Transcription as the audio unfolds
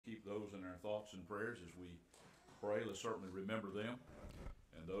thoughts and prayers as we pray. Let's certainly remember them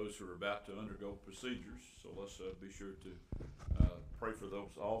and those who are about to undergo procedures. So let's be sure to pray for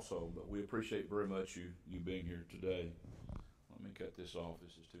those also. But we appreciate very much you being here today. Let me cut this off.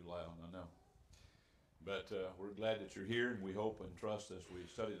 This is too loud, I know. But we're glad that you're here, and we hope and trust as we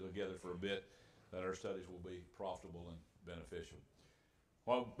study together for a bit that our studies will be profitable and beneficial.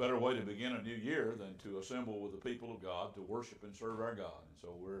 What better way to begin a new year than to assemble with the people of God to worship and serve our God? And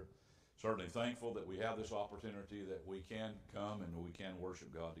so we're certainly thankful that we have this opportunity that we can come and we can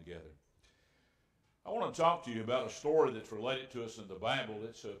worship God together. I want to talk to you about a story that's related to us in the Bible.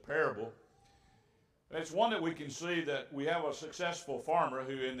 It's a parable. It's one that we can see that we have a successful farmer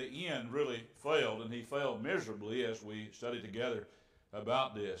who in the end really failed, and he failed miserably as we study together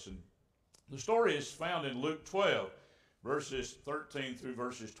about this. And the story is found in Luke 12, verses 13 through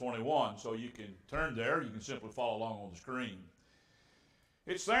verses 21. So you can turn there. You can simply follow along on the screen.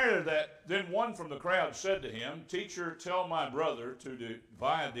 It's there that then one from the crowd said to him, "Teacher, tell my brother to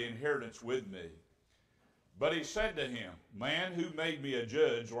divide the inheritance with me." But he said to him, "Man, who made me a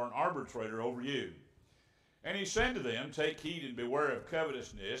judge or an arbitrator over you?" And he said to them, "Take heed and beware of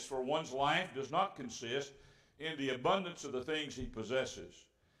covetousness, for one's life does not consist in the abundance of the things he possesses."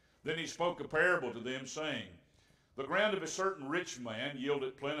 Then he spoke a parable to them, saying, "The ground of a certain rich man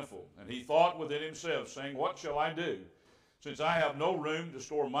yielded plentiful, and he thought within himself, saying, What shall I do, since I have no room to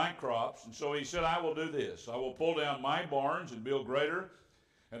store my crops? And so he said, I will do this. I will pull down my barns and build greater,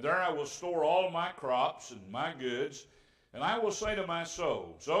 and there I will store all my crops and my goods. And I will say to my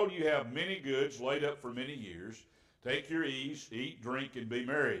soul, So you have many goods laid up for many years. Take your ease, eat, drink, and be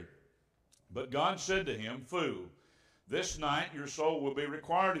merry. But God said to him, Fool, this night your soul will be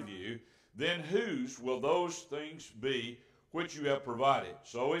required of you. Then whose will those things be which you have provided?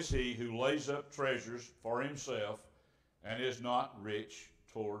 So is he who lays up treasures for himself and is not rich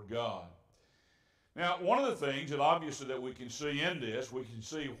toward God." Now, one of the things that obviously that we can see in this, we can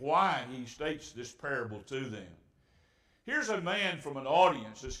see why he states this parable to them. Here's a man from an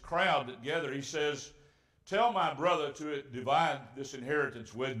audience, this crowd that gathered. He says, "Tell my brother to divide this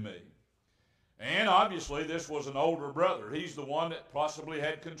inheritance with me." And obviously this was an older brother. He's the one that possibly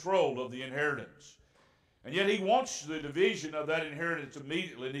had control of the inheritance. And yet he wants the division of that inheritance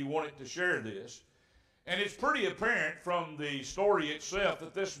immediately, and he wanted to share this. And it's pretty apparent from the story itself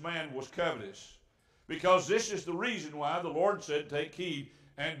that this man was covetous, because this is the reason why the Lord said, "Take heed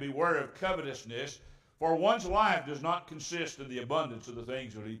and beware of covetousness, for one's life does not consist in the abundance of the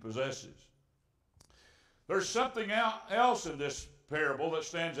things that he possesses." There's something else in this parable that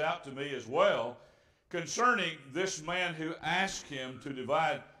stands out to me as well concerning this man who asked him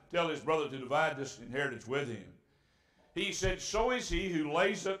to tell his brother to divide this inheritance with him. He said, "So is he who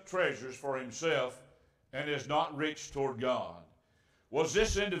lays up treasures for himself and is not rich toward God." Was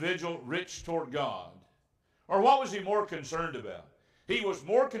this individual rich toward God? Or what was he more concerned about? He was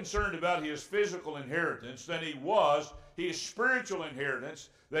more concerned about his physical inheritance than he was his spiritual inheritance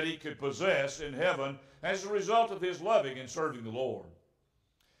that he could possess in heaven as a result of his loving and serving the Lord.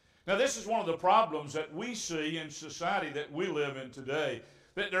 Now, this is one of the problems that we see in society that we live in today,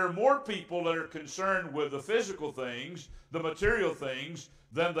 that there are more people that are concerned with the physical things, the material things,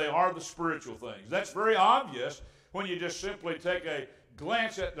 than they are the spiritual things. That's very obvious when you just simply take a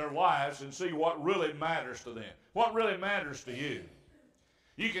glance at their lives and see what really matters to them. What really matters to you?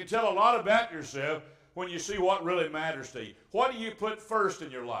 You can tell a lot about yourself when you see what really matters to you. What do you put first in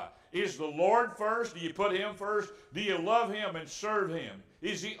your life? Is the Lord first? Do you put him first? Do you love him and serve him?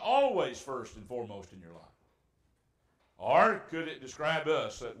 Is he always first and foremost in your life? Or could it describe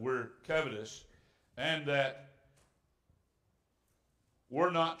us that we're covetous and that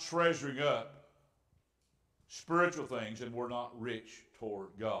we're not treasuring up spiritual things and we're not rich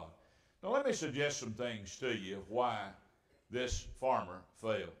toward God? Now let me suggest some things to you of why this farmer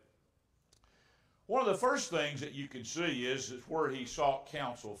failed. One of the first things that you can see is where he sought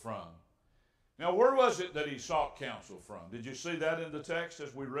counsel from. Now, where was it that he sought counsel from? Did you see that in the text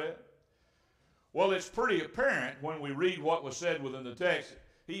as we read? Well, it's pretty apparent when we read what was said within the text.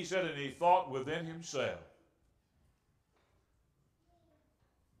 He said, and he thought within himself.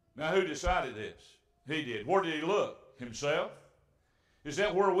 Now, who decided this? He did. Where did he look? Himself? Is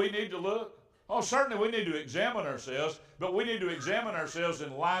that where we need to look? Oh, certainly we need to examine ourselves, but we need to examine ourselves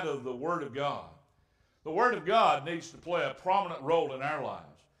in light of the Word of God. The Word of God needs to play a prominent role in our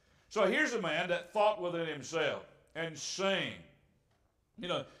lives. So here's a man that thought within himself and saying,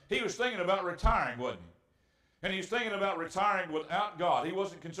 he was thinking about retiring, wasn't he? And he was thinking about retiring without God. He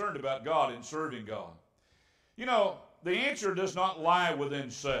wasn't concerned about God and serving God. The answer does not lie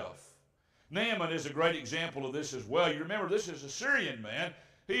within self. Naaman is a great example of this as well. You remember, this is a Syrian man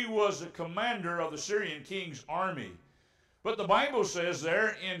he was a commander of the Syrian king's army. But the Bible says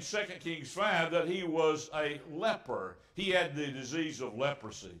there in 2 Kings 5 that he was a leper. He had the disease of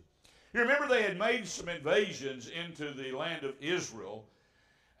leprosy. You remember they had made some invasions into the land of Israel.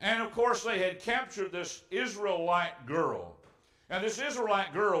 And of course they had captured this Israelite girl. And this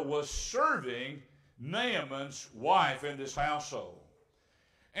Israelite girl was serving Naaman's wife in this household.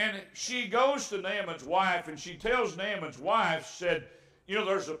 And she goes to Naaman's wife and she tells Naaman's wife, said, you know,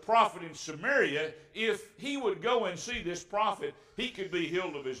 there's a prophet in Samaria. If he would go and see this prophet, he could be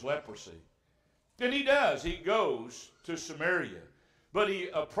healed of his leprosy. And he does. He goes to Samaria. But he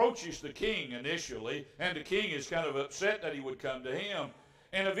approaches the king initially, and the king is kind of upset that he would come to him.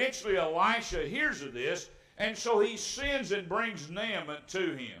 And eventually Elisha hears of this, and so he sends and brings Naaman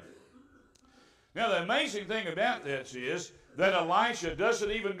to him. Now the amazing thing about this is that Elisha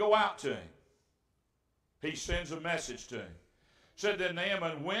doesn't even go out to him. He sends a message to him. Said that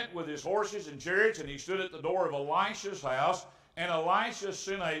Naaman went with his horses and chariots, and he stood at the door of Elisha's house, and Elisha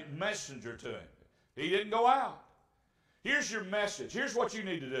sent a messenger to him. He didn't go out. Here's your message. Here's what you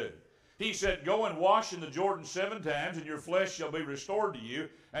need to do. He said, go and wash in the Jordan 7 times, and your flesh shall be restored to you,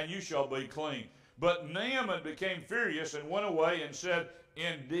 and you shall be clean. But Naaman became furious and went away and said,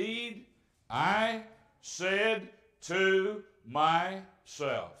 indeed, I said to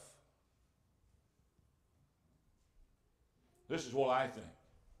myself. This is what I think.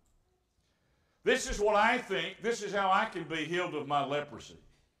 This is what I think. This is how I can be healed of my leprosy.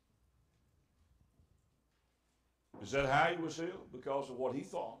 Is that how he was healed? Because of what he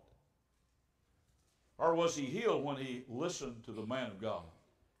thought? Or was he healed when he listened to the man of God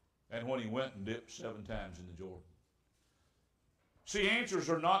and when he went and dipped 7 times in the Jordan? See, answers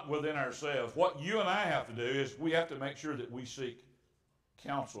are not within ourselves. What you and I have to do is we have to make sure that we seek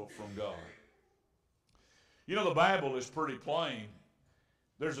counsel from God. You know, the Bible is pretty plain.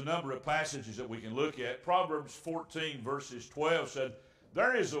 There's a number of passages that we can look at. Proverbs 14 verses 12 said,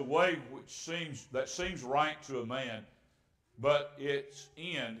 there is a way that seems right to a man, but its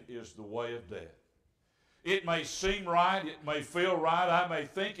end is the way of death. It may seem right, it may feel right, I may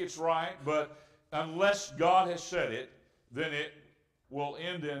think it's right, but unless God has said it, then it will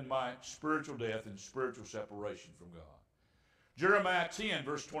end in my spiritual death and spiritual separation from God. Jeremiah 10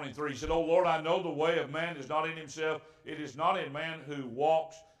 verse 23 said, O Lord, I know the way of man is not in himself. It is not in man who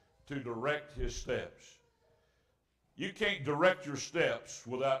walks to direct his steps. You can't direct your steps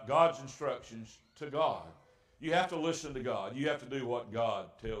without God's instructions to God. You have to listen to God. You have to do what God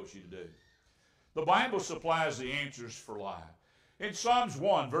tells you to do. The Bible supplies the answers for life. In Psalms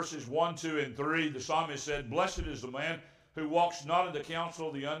 1, verses 1, 2, and 3, the psalmist said, blessed is the man who walks not in the counsel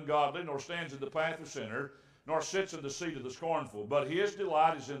of the ungodly, nor stands in the path of sinners, nor sits in the seat of the scornful. But his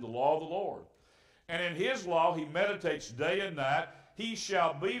delight is in the law of the Lord. And in his law he meditates day and night. He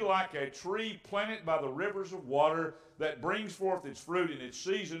shall be like a tree planted by the rivers of water that brings forth its fruit in its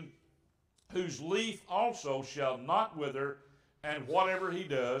season, whose leaf also shall not wither, and whatever he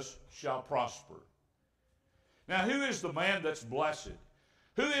does shall prosper. Now, who is the man that's blessed?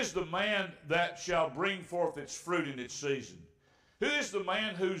 Who is the man that shall bring forth its fruit in its season? Who is the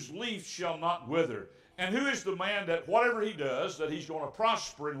man whose leaf shall not wither? And who is the man that whatever he does, that he's going to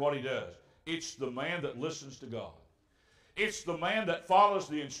prosper in what he does? It's the man that listens to God. It's the man that follows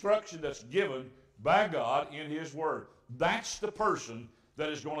the instruction that's given by God in his word. That's the person that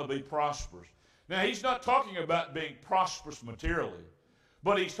is going to be prosperous. Now, he's not talking about being prosperous materially,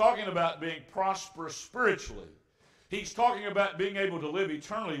 but he's talking about being prosperous spiritually. He's talking about being able to live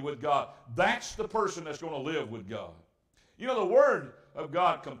eternally with God. That's the person that's going to live with God. You know, the Word of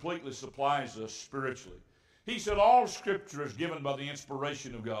God completely supplies us spiritually. He said all Scripture is given by the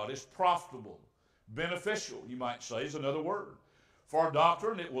inspiration of God. It's profitable, beneficial, you might say, is another word. For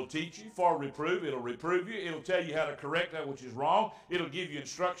doctrine, it will teach you. For reproof, it'll reprove you. It'll tell you how to correct that which is wrong. It'll give you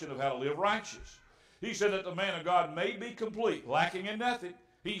instruction of how to live righteous. He said that the man of God may be complete, lacking in nothing.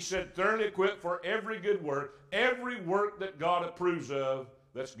 He said thoroughly equipped for every good work. Every work that God approves of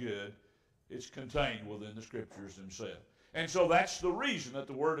that's good, it's contained within the Scriptures themselves. And so that's the reason that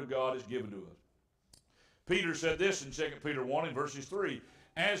the Word of God is given to us. Peter said this in 2 Peter 1 in verses 3,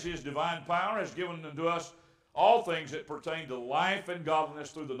 as his divine power has given unto us all things that pertain to life and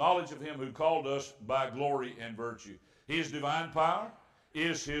godliness through the knowledge of him who called us by glory and virtue. His divine power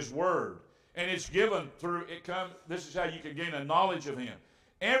is his word. And it's given through, this is how you can gain a knowledge of him.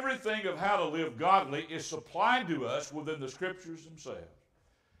 Everything of how to live godly is supplied to us within the Scriptures themselves.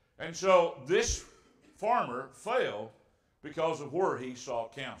 And so this farmer failed because of where he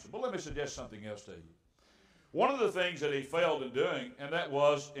sought counsel. But let me suggest something else to you. One of the things that he failed in doing, and that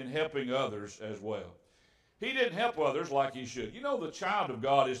was in helping others as well. he didn't help others like he should. You know, the child of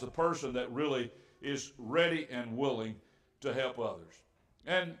God is the person that really is ready and willing to help others.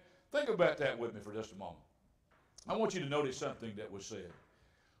 And think about that with me for just a moment. I want you to notice something that was said.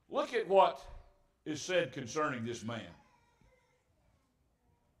 Look at what is said concerning this man.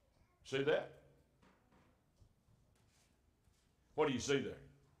 See that? What do you see there?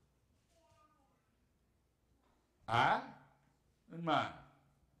 I and mine.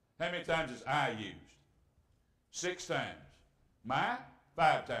 How many times is I used? 6 times. My,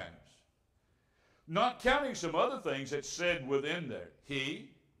 5 times. Not counting some other things that's said within there. He,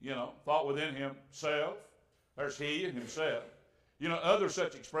 thought within himself. There's he and himself. Other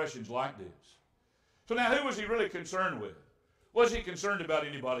such expressions like this. So now who was he really concerned with? Was he concerned about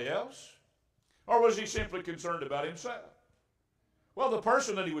anybody else? Or was he simply concerned about himself? Well, the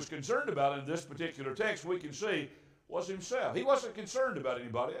person that he was concerned about in this particular text, we can see, was himself. He wasn't concerned about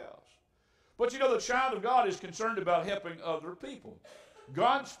anybody else. But the child of God is concerned about helping other people.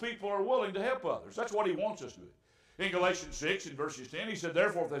 God's people are willing to help others. That's what he wants us to do. In Galatians 6, in verses 10, he said,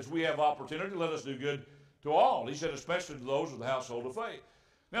 therefore, as we have opportunity, let us do good to all. He said, especially to those of the household of faith.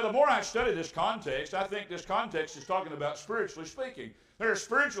 Now, the more I study this context, I think this context is talking about spiritually speaking. There are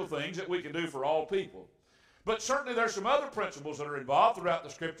spiritual things that we can do for all people. But certainly there's some other principles that are involved throughout the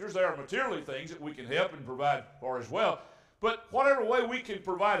Scriptures. There are materially things that we can help and provide for as well. But whatever way we can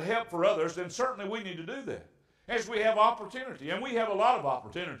provide help for others, then certainly we need to do that as we have opportunity. And we have a lot of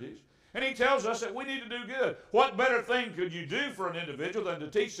opportunities. And he tells us that we need to do good. What better thing could you do for an individual than to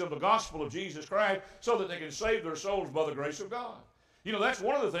teach them the gospel of Jesus Christ so that they can save their souls by the grace of God? That's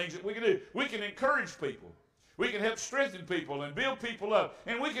one of the things that we can do. We can encourage people. We can help strengthen people and build people up.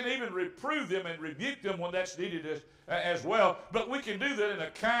 And we can even reprove them and rebuke them when that's needed as well. But we can do that in a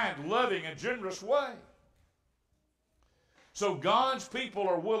kind, loving, and generous way. So God's people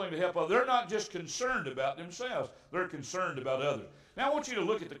are willing to help others. They're not just concerned about themselves. They're concerned about others. Now I want you to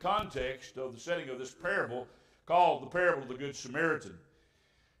look at the context of the setting of this parable called the parable of the Good Samaritan.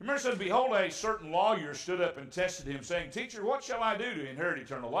 Remember, it says, behold, a certain lawyer stood up and tested him, saying, Teacher, what shall I do to inherit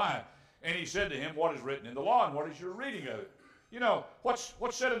eternal life? And he said to him, what is written in the law, and what is your reading of it? What's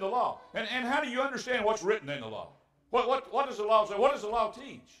said in the law? And how do you understand what's written in the law? What does the law say? What does the law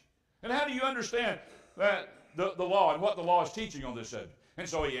teach? And how do you understand that the law and what the law is teaching on this subject? And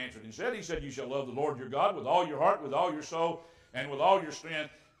so he answered and said, you shall love the Lord your God with all your heart, with all your soul, and with all your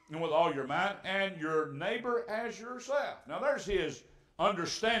strength, and with all your mind, and your neighbor as yourself. Now there's his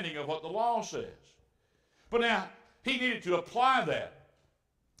understanding of what the law says. But now he needed to apply that.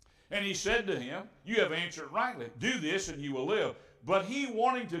 And he said to him, you have answered rightly. Do this and you will live. But he,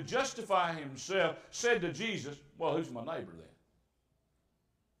 wanting to justify himself, said to Jesus, well, who's my neighbor then?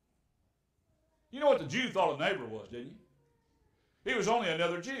 You know what the Jew thought a neighbor was, didn't you? He was only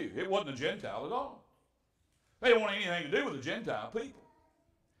another Jew. It wasn't a Gentile at all. They didn't want anything to do with the Gentile people.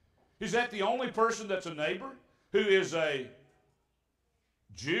 Is that the only person that's a neighbor who is a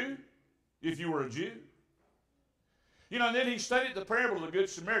Jew, if you were a Jew? And then he stated the parable of the Good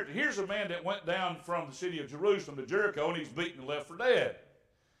Samaritan. Here's a man that went down from the city of Jerusalem to Jericho, and he's beaten and left for dead.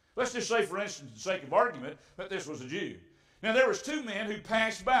 Let's just say, for instance, for the sake of argument, that this was a Jew. Now, there was 2 men who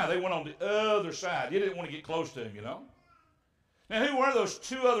passed by. They went on the other side. You didn't want to get close to him, Now, who were those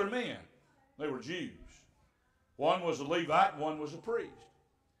 2 other men? They were Jews. One was a Levite, and one was a priest.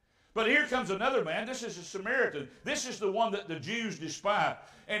 But here comes another man. This is a Samaritan. This is the one that the Jews despise.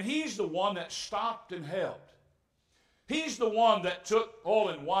 And he's the one that stopped and helped. He's the one that took oil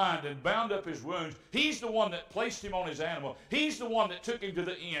and wine and bound up his wounds. He's the one that placed him on his animal. He's the one that took him to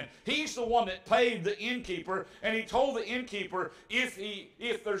the inn. He's the one that paid the innkeeper. And he told the innkeeper,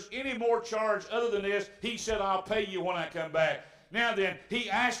 if there's any more charge other than this, he said, I'll pay you when I come back. Now then, he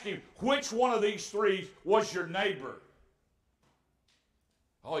asked him, which one of these 3 was your neighbor?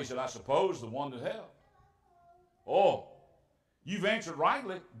 Oh, he said, I suppose the one that helped. Oh, you've answered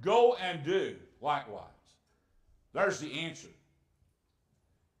rightly. Go and do likewise. There's the answer.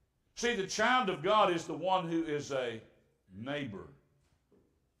 See, the child of God is the one who is a neighbor.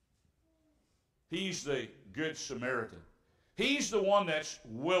 He's the Good Samaritan. He's the one that's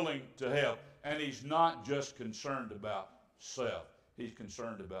willing to help, and he's not just concerned about self. He's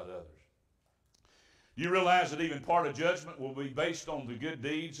concerned about others. You realize that even part of judgment will be based on the good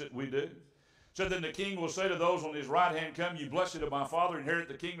deeds that we do? So then the king will say to those on his right hand, come, you blessed of my Father, inherit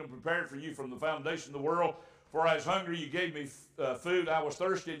the kingdom prepared for you from the foundation of the world. For I was hungry, you gave me food. I was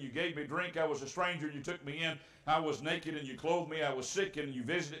thirsty, and you gave me drink. I was a stranger, and you took me in. I was naked, and you clothed me. I was sick, and you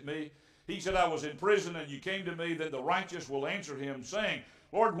visited me. He said, I was in prison, and you came to me. Then the righteous will answer him, saying,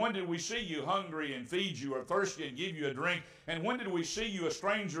 Lord, when did we see you hungry and feed you, or thirsty and give you a drink? And when did we see you a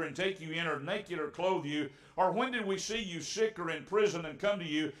stranger and take you in, or naked or clothe you? Or when did we see you sick or in prison and come to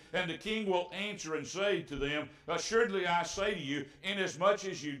you? And the king will answer and say to them, assuredly I say to you, inasmuch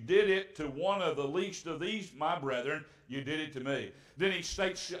as you did it to one of the least of these my brethren, you did it to me. Then he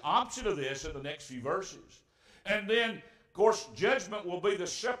states the opposite of this in the next few verses. And then, of course, judgment will be the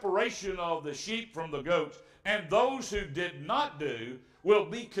separation of the sheep from the goats. And those who did not do will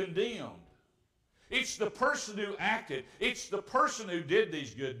be condemned. It's the person who acted, it's the person who did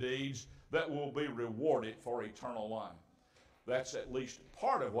these good deeds that will be rewarded for eternal life. That's at least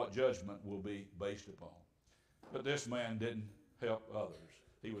part of what judgment will be based upon. But this man didn't help others.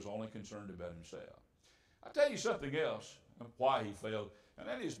 He was only concerned about himself. I'll tell you something else, why he failed, and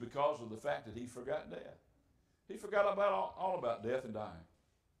that is because of the fact that he forgot death. He forgot all about death and dying.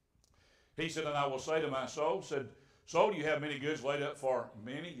 He said, and I will say to my soul, soul, you have many goods laid up for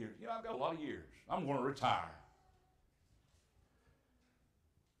many years. You know, I've got a lot of years. I'm going to retire.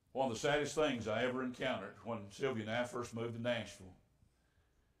 One of the saddest things I ever encountered when Sylvia and I first moved to Nashville,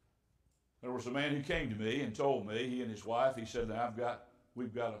 there was a man who came to me and told me, he and his wife, he said,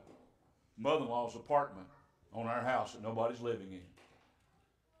 we've got a mother-in-law's apartment on our house that nobody's living in.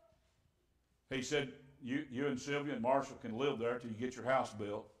 He said, you and Sylvia and Marshall can live there till you get your house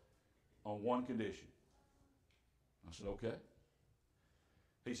built on one condition. I said, okay.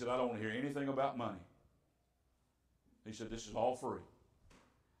 He said, I don't want to hear anything about money. He said, this is all free.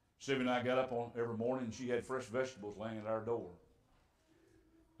 Sylvia and I got up on every morning and she had fresh vegetables laying at our door.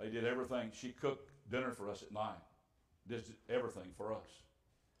 They did everything. She cooked dinner for us at night. Did everything for us.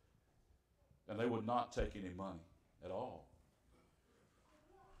 And they would not take any money at all.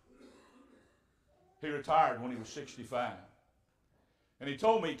 He retired when he was 65. And he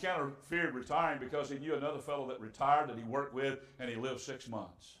told me he kind of feared retiring because he knew another fellow that retired that he worked with, and he lived 6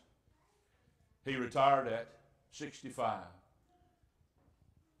 months. He retired at 65.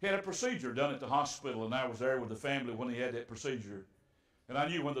 He had a procedure done at the hospital, and I was there with the family when he had that procedure. And I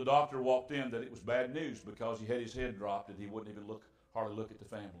knew when the doctor walked in that it was bad news because he had his head dropped and he wouldn't even hardly look at the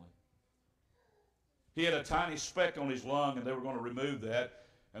family. He had a tiny speck on his lung, and they were going to remove that.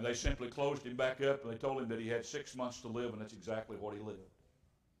 And they simply closed him back up, and they told him that he had 6 months to live, and that's exactly what he lived.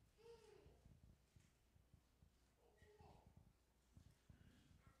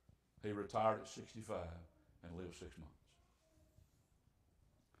 He retired at 65 and lived 6 months.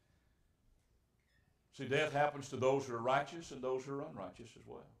 See, death happens to those who are righteous and those who are unrighteous as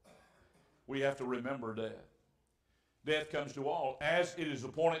well. We have to remember death. Death comes to all, as it is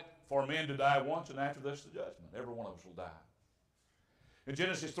appointed for men to die once, and after this the judgment. Every one of us will die. In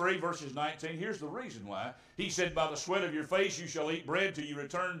Genesis 3, verses 19, here's the reason why. He said, by the sweat of your face you shall eat bread till you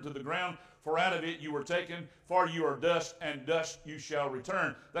return to the ground, for out of it you were taken, for you are dust, and dust you shall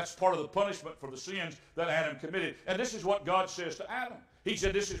return. That's part of the punishment for the sins that Adam committed. And this is what God says to Adam. He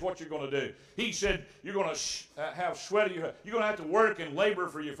said, this is what you're going to do. He said, you're going to have sweat of your, you're going to have to work and labor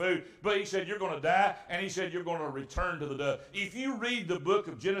for your food. But he said, you're going to die. And he said, you're going to return to the dust. If you read the book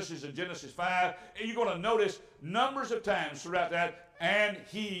of Genesis and Genesis 5, you're going to notice numbers of times throughout that, and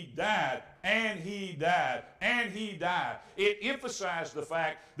he died, and he died, and he died. It emphasized the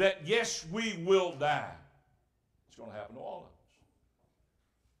fact that, yes, we will die. It's going to happen to all of us.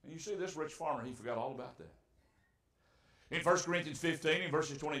 And you see, this rich farmer, he forgot all about that. In 1 Corinthians 15, in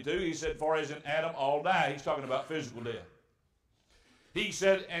verses 22, he said, for as in Adam all die. He's talking about physical death. He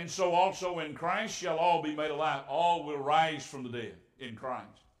said, and so also in Christ shall all be made alive. All will rise from the dead in Christ.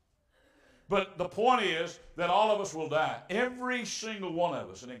 But the point is that all of us will die. Every single one of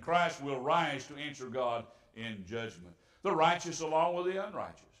us. And in Christ will rise to answer God in judgment. The righteous along with the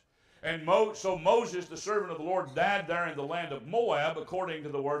unrighteous. And so Moses, the servant of the Lord, died there in the land of Moab according to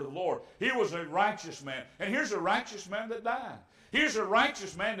the word of the Lord. He was a righteous man. And here's a righteous man that died. Here's a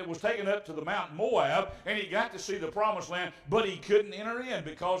righteous man that was taken up to the Mount Moab, and he got to see the promised land, but he couldn't enter in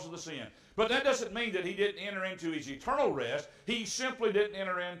because of the sin. But that doesn't mean that he didn't enter into his eternal rest. He simply didn't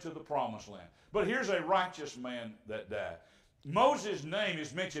enter into the promised land. But here's a righteous man that died. Moses' name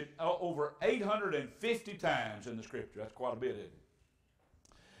is mentioned over 850 times in the Scripture. That's quite a bit, isn't it?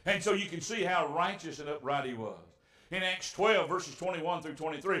 And so you can see how righteous and upright he was. In Acts 12, verses 21 through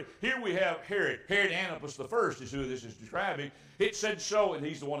 23, here we have Herod. Herod Antipas the first is who this is describing. It said so, and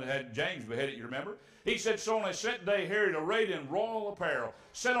he's the one that had James beheaded, you remember? He said, so on a set day, Herod, arrayed in royal apparel,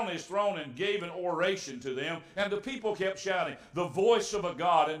 sat on his throne and gave an oration to them. And the people kept shouting, the voice of a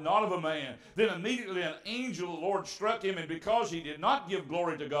God and not of a man. Then immediately an angel of the Lord struck him, and because he did not give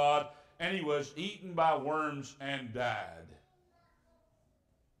glory to God, and he was eaten by worms and died.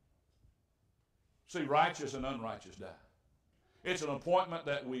 See, righteous and unrighteous die. It's an appointment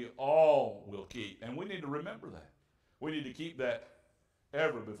that we all will keep, and we need to remember that. We need to keep that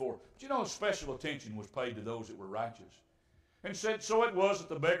ever before. But you know, special attention was paid to those that were righteous. And said, so it was that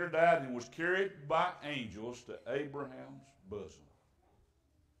the beggar died and was carried by angels to Abraham's bosom.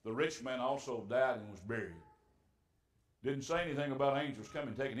 The rich man also died and was buried. Didn't say anything about angels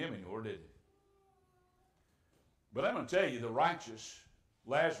coming taking him anywhere, did he? But I'm going to tell you, the righteous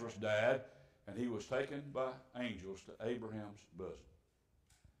Lazarus died, and he was taken by angels to Abraham's bosom.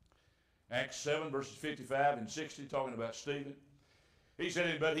 Acts 7, verses 55 and 60, talking about Stephen. He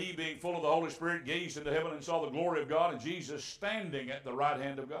said, but he, being full of the Holy Spirit, gazed into heaven and saw the glory of God and Jesus standing at the right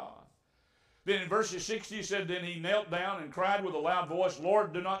hand of God. Then in verses 60, he said, then he knelt down and cried with a loud voice,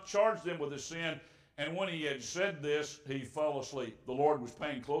 Lord, do not charge them with this sin. And when he had said this, he fell asleep. The Lord was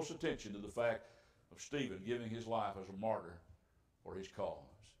paying close attention to the fact of Stephen giving his life as a martyr for his cause.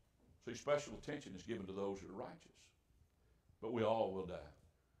 See, special attention is given to those who are righteous. But we all will die.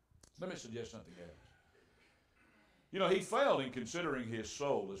 Let me suggest something else. You know, he failed in considering his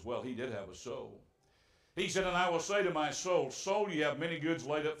soul as well. He did have a soul. He said, and I will say to my soul, soul, you have many goods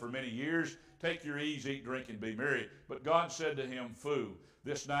laid up for many years. Take your ease, eat, drink, and be merry. But God said to him, fool,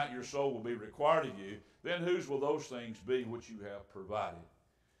 this night your soul will be required of you. Then whose will those things be which you have provided?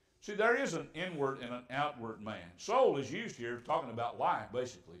 See, there is an inward and an outward man. Soul is used here talking about life,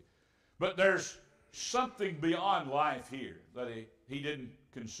 basically. But there's something beyond life here that he didn't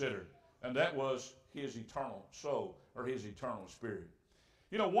consider, and that was his eternal soul or his eternal spirit.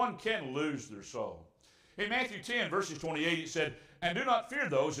 You know, one can lose their soul. In Matthew 10, verses 28, it said, and do not fear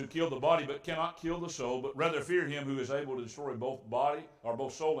those who kill the body but cannot kill the soul, but rather fear him who is able to destroy both body, or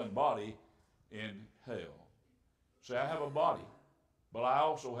both soul and body in hell. See, I have a body, but I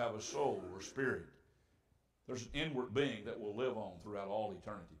also have a soul or spirit. There's an inward being that will live on throughout all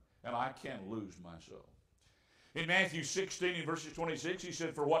eternity, and I can lose my soul. In Matthew 16, in verses 26, he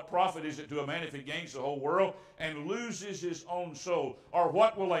said, for what profit is it to a man if he gains the whole world and loses his own soul? Or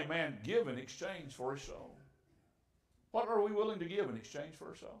what will a man give in exchange for his soul? What are we willing to give in exchange for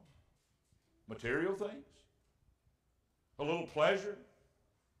our soul? Material things? A little pleasure?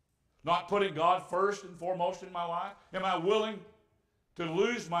 Not putting God first and foremost in my life? Am I willing to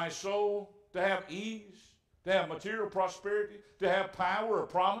lose my soul to have ease, to have material prosperity, to have power or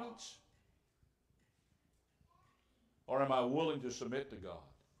prominence? Or am I willing to submit to God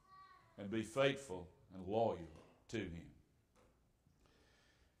and be faithful and loyal to him?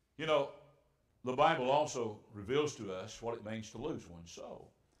 You know, the Bible also reveals to us what it means to lose one's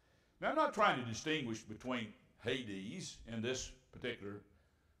soul. Now, I'm not trying to distinguish between Hades in this particular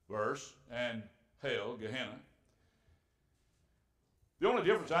verse and hell, Gehenna. The only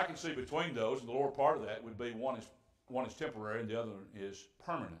difference I can see between those, and the lower part of that, would be one is temporary and the other is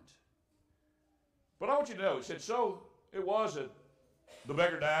permanent. But I want you to know, it said, so it was that the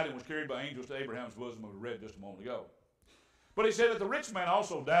beggar died and was carried by angels to Abraham's bosom, as we read just a moment ago. But he said that the rich man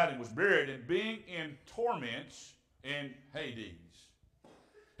also died and was buried, and being in torments in Hades.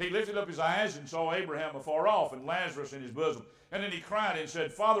 He lifted up his eyes and saw Abraham afar off and Lazarus in his bosom. And then he cried and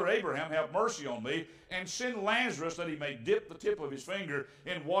said, Father Abraham, have mercy on me, and send Lazarus that he may dip the tip of his finger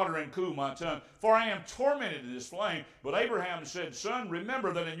in water and cool my tongue. For I am tormented in this flame. But Abraham said, Son,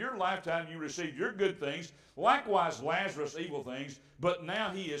 remember that in your lifetime you received your good things, likewise Lazarus evil things, but now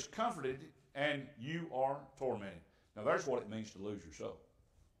he is comforted and you are tormented. Now there's what it means to lose your soul.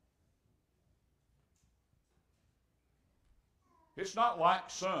 It's not like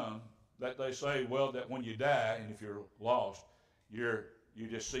some that they say, well, that when you die and if you're lost, you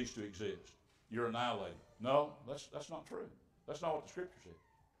just cease to exist. You're annihilated. No, that's not true. That's not what the Scripture said.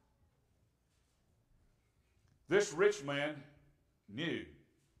 This rich man knew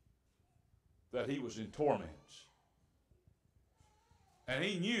that he was in torments. And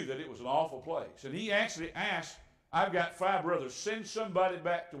he knew that it was an awful place. And he actually asked, I've got 5 brothers, send somebody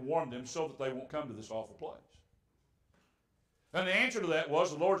back to warn them so that they won't come to this awful place. And the answer to that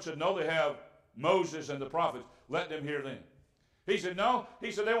was, the Lord said, no, they have Moses and the prophets. Let them hear them. He said, no.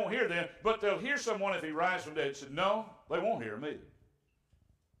 He said, they won't hear them, but they'll hear someone if he rises from the dead. He said, no, they won't hear me.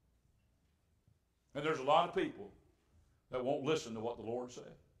 And there's a lot of people that won't listen to what the Lord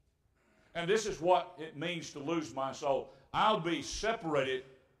said. And this is what it means to lose my soul. I'll be separated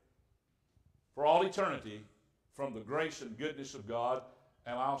for all eternity from the grace and goodness of God,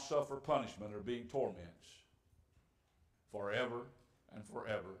 and I'll suffer punishment or being torments forever and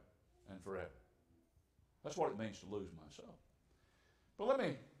forever and forever. That's what it means to lose my soul. But let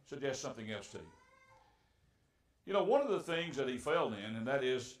me suggest something else to you. You know, one of the things that he failed in, and that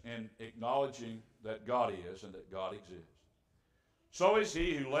is in acknowledging that God is and that God exists. So is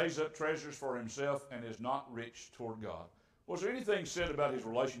he who lays up treasures for himself and is not rich toward God. Was there anything said about his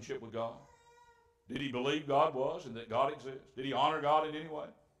relationship with God? Did he believe God was and that God exists? Did he honor God in any way?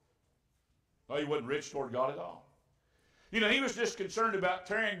 No, he wasn't rich toward God at all. You know, he was just concerned about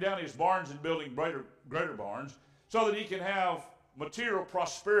tearing down his barns and building greater barns so that he can have material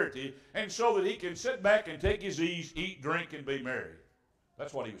prosperity and so that he can sit back and take his ease, eat, drink, and be merry.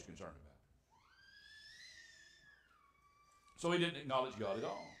 That's what he was concerned about. So he didn't acknowledge God at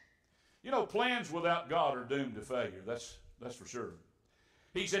all. You know, plans without God are doomed to failure. That's for sure.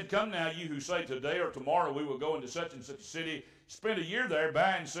 He said, "Come now, you who say today or tomorrow we will go into such and such a city, spend a year there,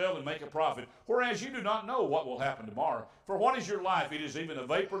 buy and sell, and make a profit. Whereas you do not know what will happen tomorrow. For what is your life? It is even a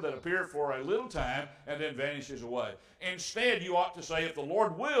vapor that appeareth for a little time and then vanishes away. Instead, you ought to say, if the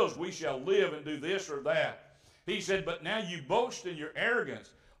Lord wills, we shall live and do this or that." He said, "But now you boast in your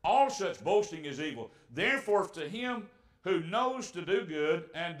arrogance. All such boasting is evil. Therefore, to him who knows to do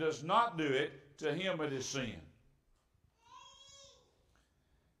good and does not do it, to him it is sin."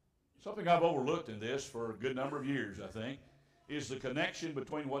 Something I've overlooked in this for a good number of years, I think, is the connection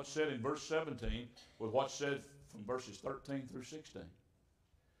between what's said in verse 17 with what's said from verses 13 through 16.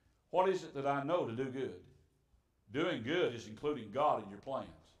 What is it that I know to do good? Doing good is including God in your plans.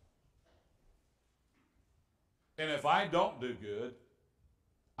 And if I don't do good,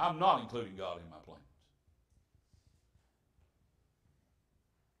 I'm not including God in my plans.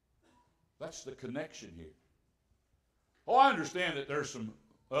 That's the connection here. Oh, I understand that there's some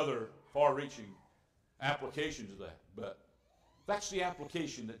other far-reaching applications of that, but that's the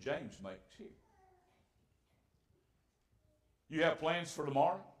application that James makes here. You have plans for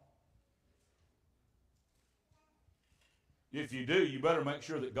tomorrow? If you do, you better make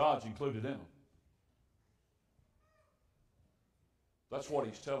sure that God's included in them. That's what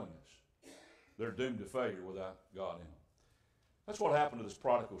he's telling us. They're doomed to failure without God in them. That's what happened to this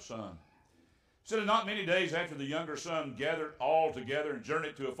prodigal son. It said, not many days after the younger son gathered all together and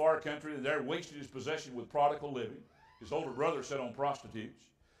journeyed to a far country, and there wasted his possession with prodigal living. His older brother sat on prostitutes.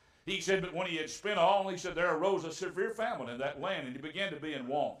 He said, but when he had spent all, he said, there arose a severe famine in that land, and he began to be in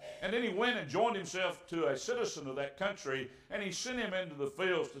want. And then he went and joined himself to a citizen of that country, and he sent him into the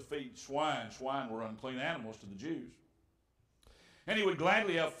fields to feed swine. Swine were unclean animals to the Jews. And he would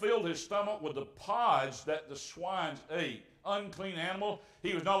gladly have filled his stomach with the pods that the swines ate. Unclean animal,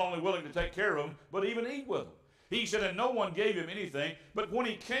 he was not only willing to take care of them, but even eat with them. He said, and no one gave him anything. But when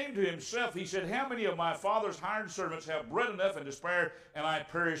he came to himself, he said, how many of my father's hired servants have bread enough and to spare, and I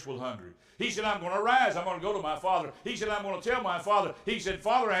perish with hunger? He said, I'm going to rise. I'm going to go to my father. He said, I'm going to tell my father. He said,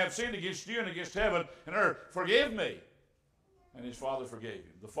 Father, I have sinned against you and against heaven and earth. Forgive me. And his father forgave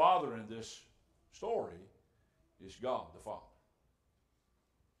him. The father in this story is God the Father.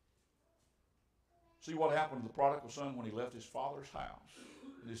 See what happened to the prodigal son when he left his father's house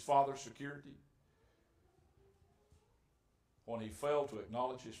and his father's security? When he failed to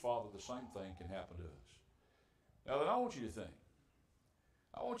acknowledge his father, the same thing can happen to us. Now then, I want you to think.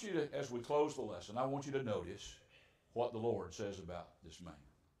 I want you to, as we close the lesson, I want you to notice what the Lord says about this man.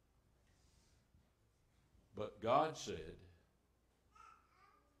 But God said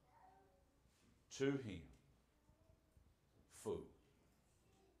to him, fool.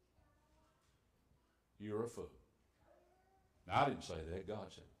 You're a fool. Now, I didn't say that. God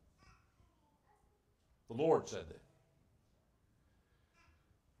said it. The Lord said that.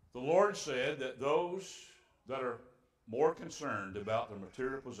 The Lord said that those that are more concerned about their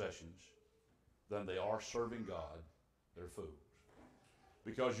material possessions than they are serving God, they're fools.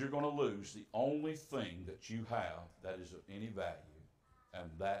 Because you're going to lose the only thing that you have that is of any value, and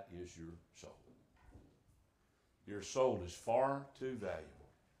that is your soul. Your soul is far too valuable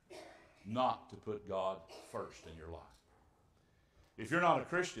not to put God first in your life. If you're not a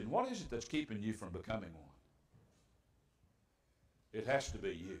Christian, what is it that's keeping you from becoming one? It has to be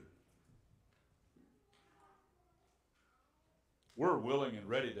you. We're willing and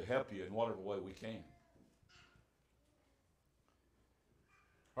ready to help you in whatever way we can.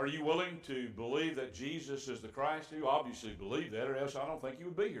 Are you willing to believe that Jesus is the Christ? You obviously believe that, or else I don't think you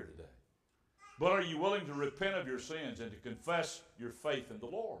would be here today. But are you willing to repent of your sins and to confess your faith in the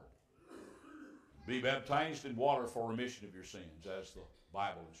Lord? Be baptized in water for remission of your sins, as the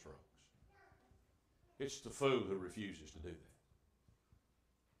Bible instructs. It's the fool who refuses to do that.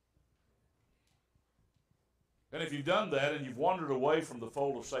 And if you've done that and you've wandered away from the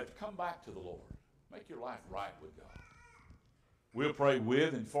fold of safety, come back to the Lord. Make your life right with God. We'll pray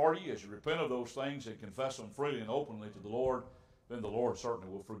with and for you as you repent of those things and confess them freely and openly to the Lord. Then the Lord certainly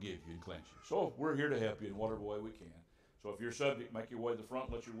will forgive you and cleanse you. So we're here to help you in whatever way we can. So if you're subject, make your way to the front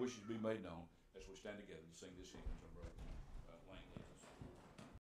and let your wishes be made known as we stand together to sing this hymn.